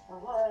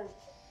world.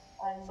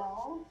 And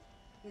now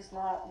he's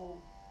not.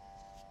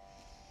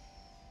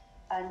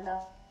 And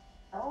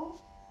now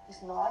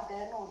he's not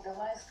there. No,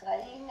 Uddhava is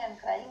crying and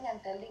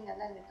telling, and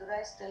then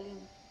Vidura is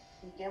telling,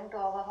 he came to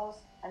our house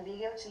and we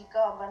gave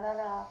chilka,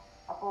 banana.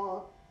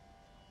 Apo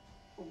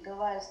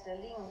Uddhava is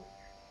telling,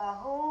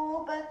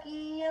 Aho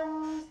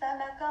bakiyam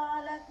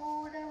stanakala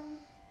kudam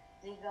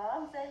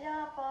jigam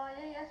saya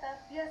payaya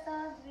tabhya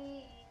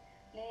sadvi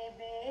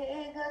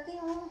lebe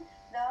gatim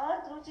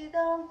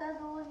radruchidam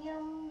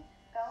tadunyam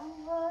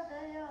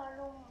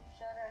kamvadayalum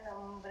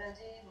śaranam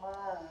vrajema.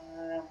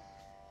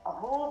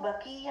 Aho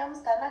bakiyam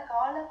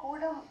stanakala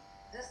kudam.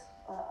 This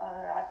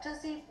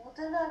Rakshasi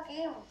Putana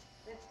came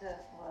with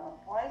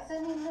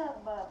poison in her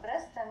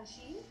breast, and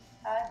she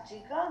had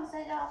jigam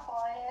saya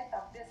payaya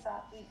tabhya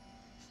sadvi.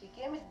 She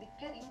came with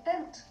wicked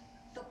intent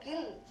to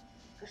kill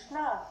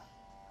Krishna.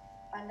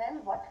 And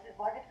then what did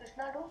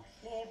Krishna do?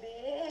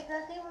 Lebe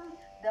gatim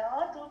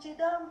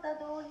dātrucidam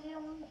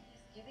tadonyam.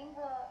 He's giving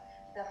her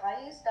the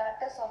high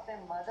status of a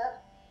mother.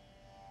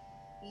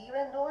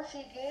 Even though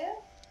she gave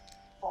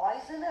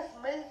poisonous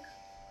milk,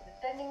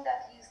 pretending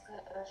that he's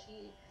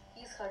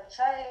her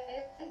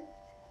child,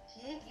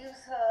 he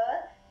gives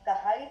her the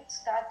high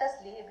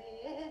status.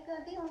 Lebe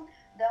gatim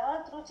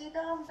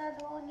dātrucidam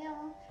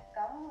tadonyam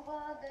kam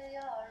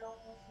vadayalum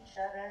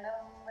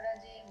śaranam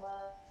rajema.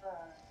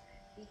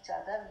 Each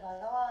other,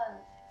 Bhagavan,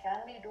 can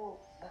we do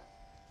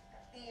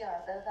bhakti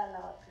other than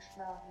our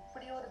Krishna?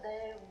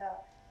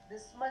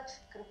 This much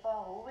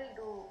kripa, who will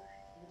do?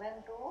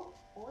 Even to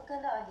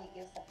Putana, he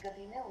gave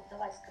Sadgadine.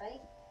 Uddhava is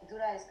crying,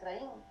 Vidura is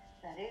crying,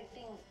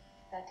 narrating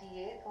that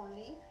he ate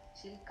only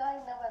chilka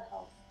in our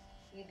house.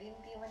 He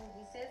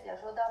says,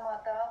 Yashoda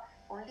Mata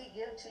only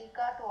gave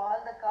chilka to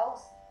all the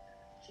cows.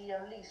 She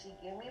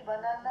gave me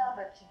banana,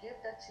 but she gave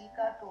the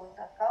chilka to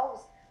the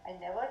cows. I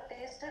never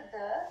tasted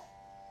the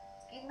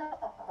skin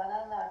of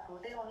banana.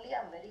 Today only I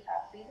am very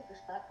happy.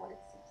 Krishna told it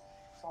seems.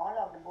 So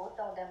both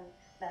of them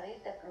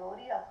narrate the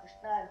glory of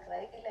Krishna and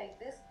cry like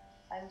this.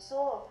 And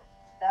so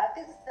that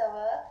is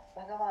our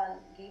Bhagavan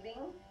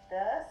giving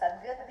the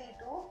Sadgati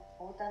to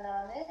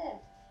Putana.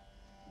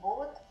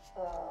 Both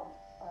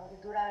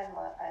Vidura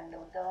and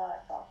Uddhava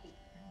are talking.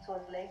 So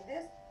like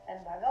this,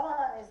 and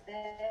Bhagavan is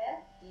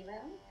there.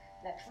 Even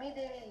Lakshmi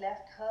Devi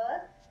left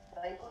her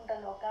Vaikuntha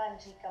Loka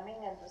and she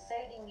coming and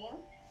residing in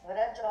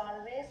Vraj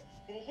always.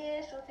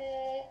 Griheshu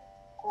te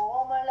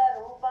komala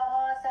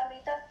rupaha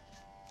samita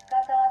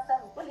kata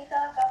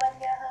sankulita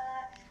kavanyaha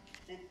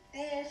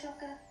ritteshu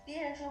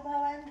krityeshu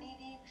bhavan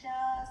nirikṣya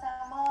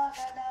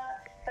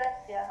samāvrajannadhvani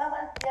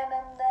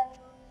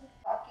prativṛiddhalakṣmi-rakṣiṇa.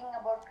 Talking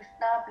about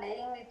Krishna,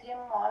 playing with him,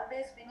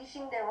 always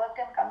finishing their work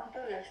and coming to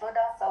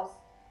Yashoda's house,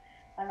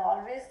 and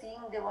always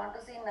seeing they want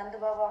to see Nanda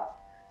Baba.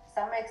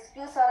 Some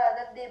excuse or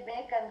other they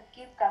make and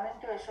keep coming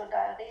to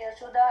Yashoda. Hey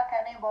Yashoda,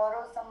 can I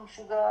borrow some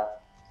sugar?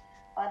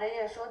 Or hey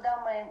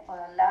Yashoda, my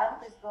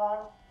lamp is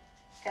gone.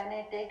 Can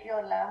I take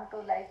your lamp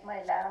to light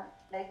my lamp?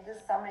 Like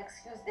this, some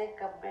excuse they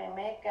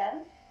make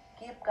and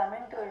keep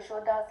coming to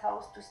Yashoda's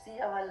house to see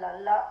our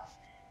Lalla.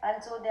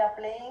 And so they are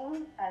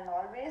playing and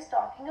always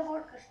talking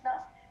about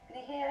Krishna.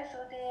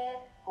 Griheshu te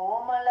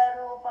komala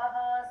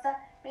rupaha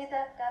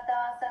samita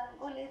kata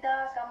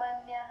sankulita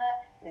kavanyaha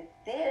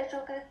ritteshu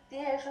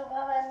krityeshu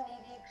bhavan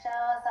nirikṣya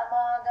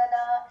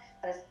samāgada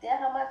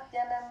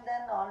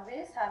pratyahamathyanandan.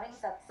 Always having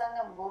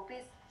satsangam,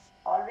 gopis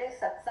always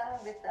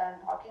satsang with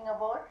and talking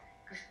about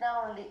Krishna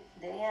only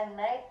day and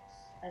night.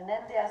 And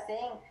then they are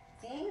saying,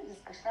 see,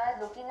 this Krishna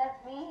is looking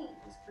at me,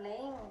 he's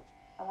playing,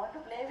 I want to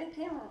play with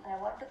him, I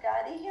want to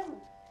carry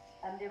him.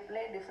 And they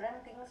play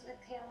different things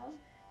with him.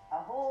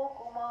 Aho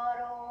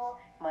kumāro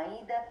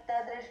mayi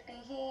datta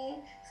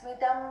drishtihi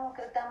smitam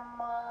kritam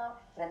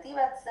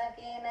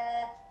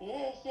prativatsakena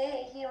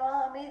yehi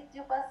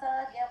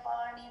vamityupasadya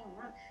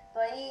panim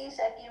tvayi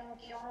shakim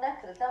kimna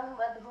kritam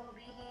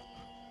vadhubihi.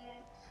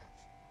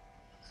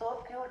 So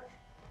cute.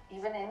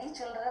 Even any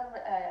children,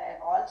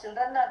 all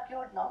children are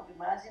cute. Now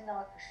imagine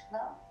our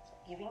Krishna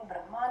giving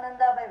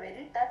Brahmananda by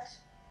very touch.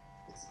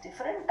 It's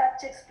different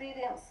touch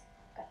experience,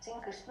 touching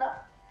Krishna.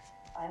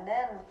 And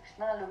then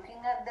Krishna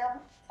looking at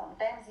them,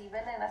 sometimes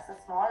even as a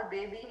small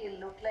baby, he'll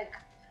look like,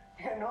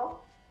 a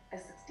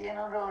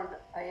 16-year-old.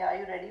 Are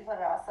you ready for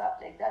rasa?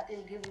 Like that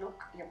he'll give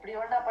look.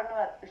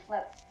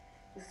 Krishna.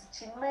 This is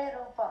Chinmaya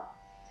Rupa,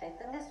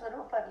 Chaitanya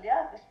Swarupa,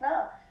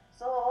 Krishna.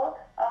 So,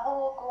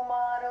 aho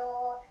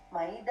kumāro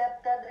mayi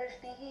datta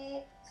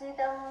drishtihi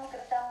smitam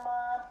kritam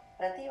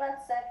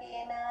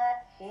prativatsakena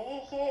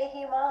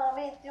yehi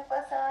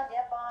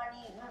vamityupasadya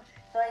panim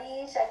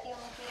tvayi shakim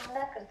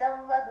kimna kritam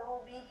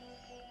vadhubihi.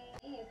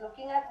 He is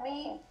looking at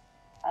me.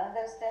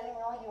 Another is telling,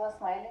 no, he was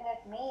smiling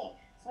at me.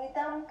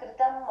 Smitam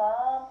kritam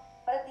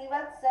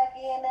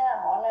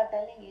prativatsakena. All are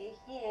telling,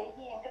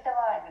 ehi,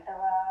 enkatava,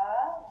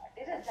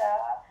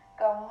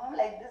 come,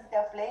 like this, they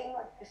are playing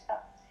with Krishna.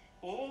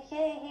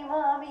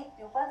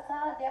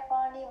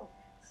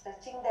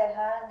 Stretching their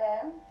hand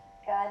and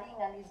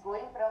carrying, and he's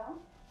going from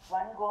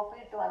one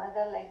gopi to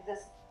another like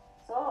this.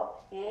 So,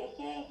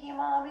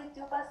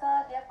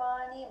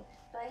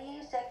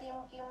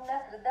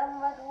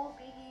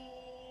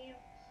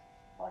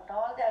 what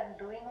all they are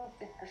doing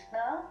with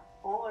Krishna,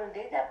 whole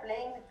day they are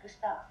playing with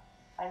Krishna.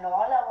 And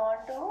all I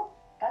want to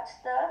touch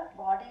the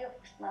body of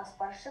Krishna.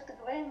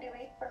 Sparshathukku vendi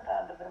wait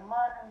pandra the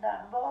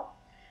Brahmananda anubhavam.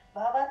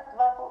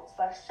 Bhavatvapu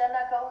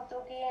sparshana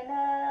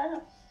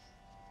kautukena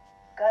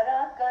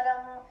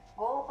karakaram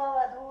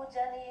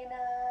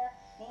gopavadhujanena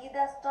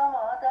nidastvam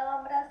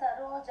adamra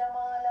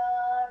sarojamala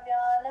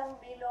vyalam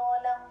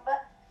bilolamba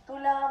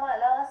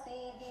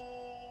tulamalasihi.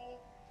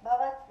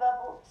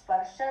 Bhavatvapu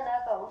sparshana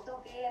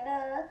kautukena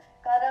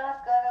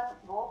karakaram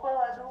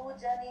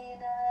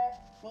gopavadhujanena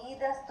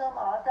nidastvam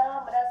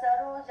adamra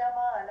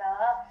sarojamala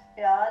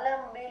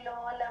vyalam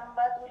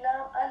bilolamba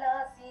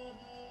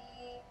tulamalasihi.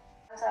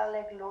 Are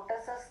like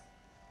lotuses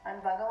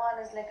and Bhagavan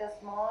is like a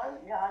small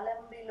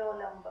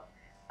Yalambilolamba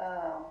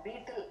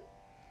beetle.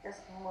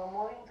 just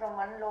moving from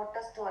one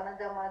lotus to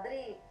another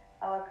Madri.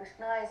 Our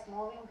Krishna is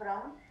moving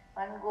from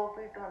one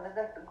gopi to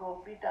another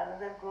gopi to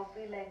another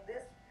gopi like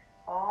this.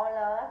 All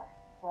are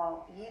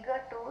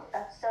eager to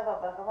touch our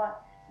Bhagavan.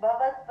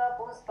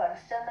 Bhavatvapu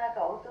sparshana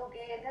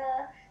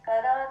kautukena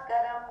karat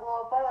karam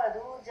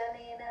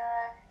gopavadhujanena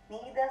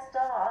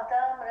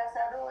nidastam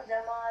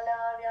rasarojamala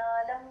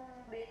vyalam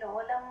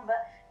vilolamba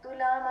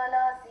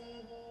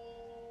tulamalasihi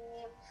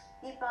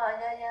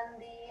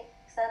ipayayandi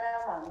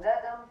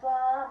sanamangagam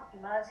tvam.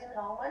 Imagine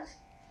how much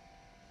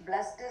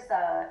blessed is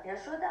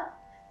Yashoda.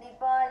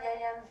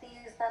 Nipayayanti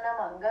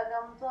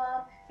sanamangagam tvam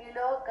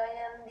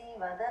vilokayandi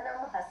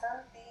vadanam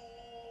hasanti.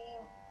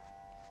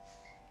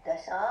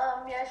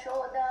 Dasham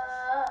Yashoda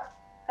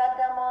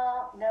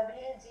kadama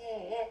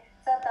nabheje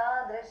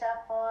satadrisha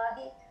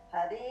pahi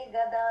hare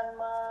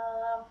gadanma.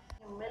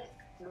 Milk,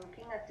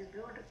 looking at his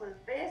beautiful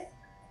face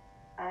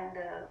and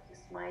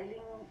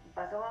smiling.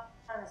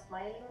 Bhagavan is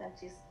smiling and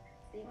she's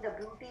seeing the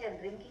beauty and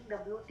drinking the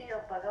beauty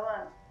of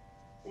Bhagavan.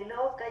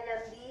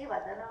 Vilokayandi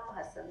vadanam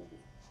hasanti.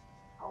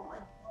 How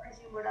much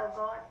she would have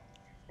got?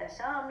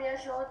 Dasham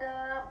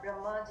Yashoda,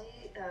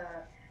 Brahmaji,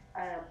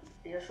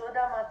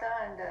 Yashoda Mata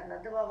and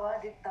Nanda Baba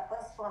did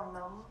tapas for a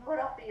number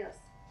of years.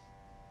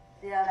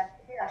 They are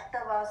actually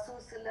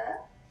Ashtavasus.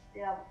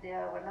 They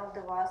are one of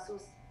the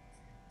Vasus.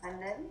 And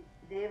then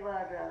they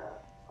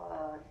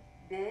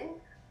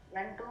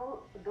went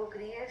to do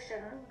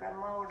creation.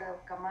 Brahma would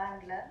have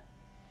commanded.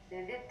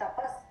 They did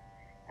tapas.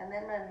 And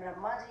then when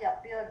Brahmaji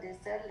appeared, they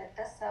said, let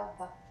us have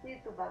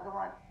bhakti to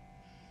Bhagavan.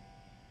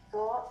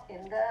 So,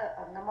 in the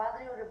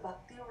Madri or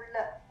bhakti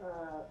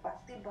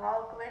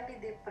bhavku vendi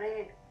they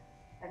prayed.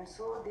 And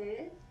so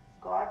they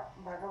got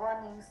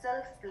Bhagavan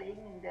himself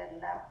playing in their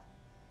lap.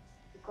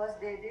 Because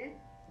they did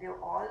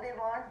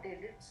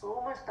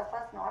so much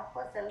tapas, not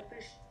for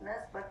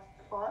selfishness, but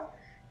for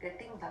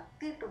getting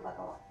bhakti to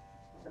Bhagavan.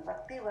 The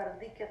bhakti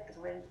vardhikat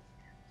vendi.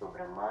 So,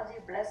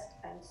 Brahmaji blessed,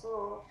 and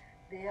so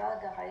they are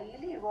the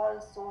highly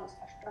evolved souls.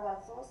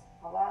 Ashtavasus,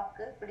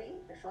 Avakku, Pidi,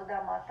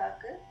 Yashoda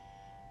Matakku,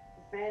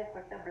 prepare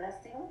for the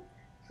blessing.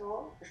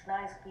 So Krishna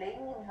is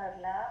playing in her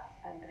lap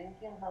and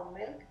drinking her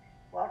milk.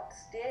 What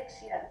state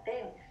she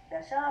attained?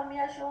 Dasham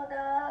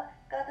Yashoda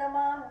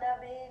kadamam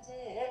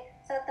nabheje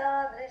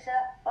satadrisha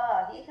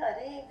pahi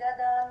hare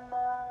gadan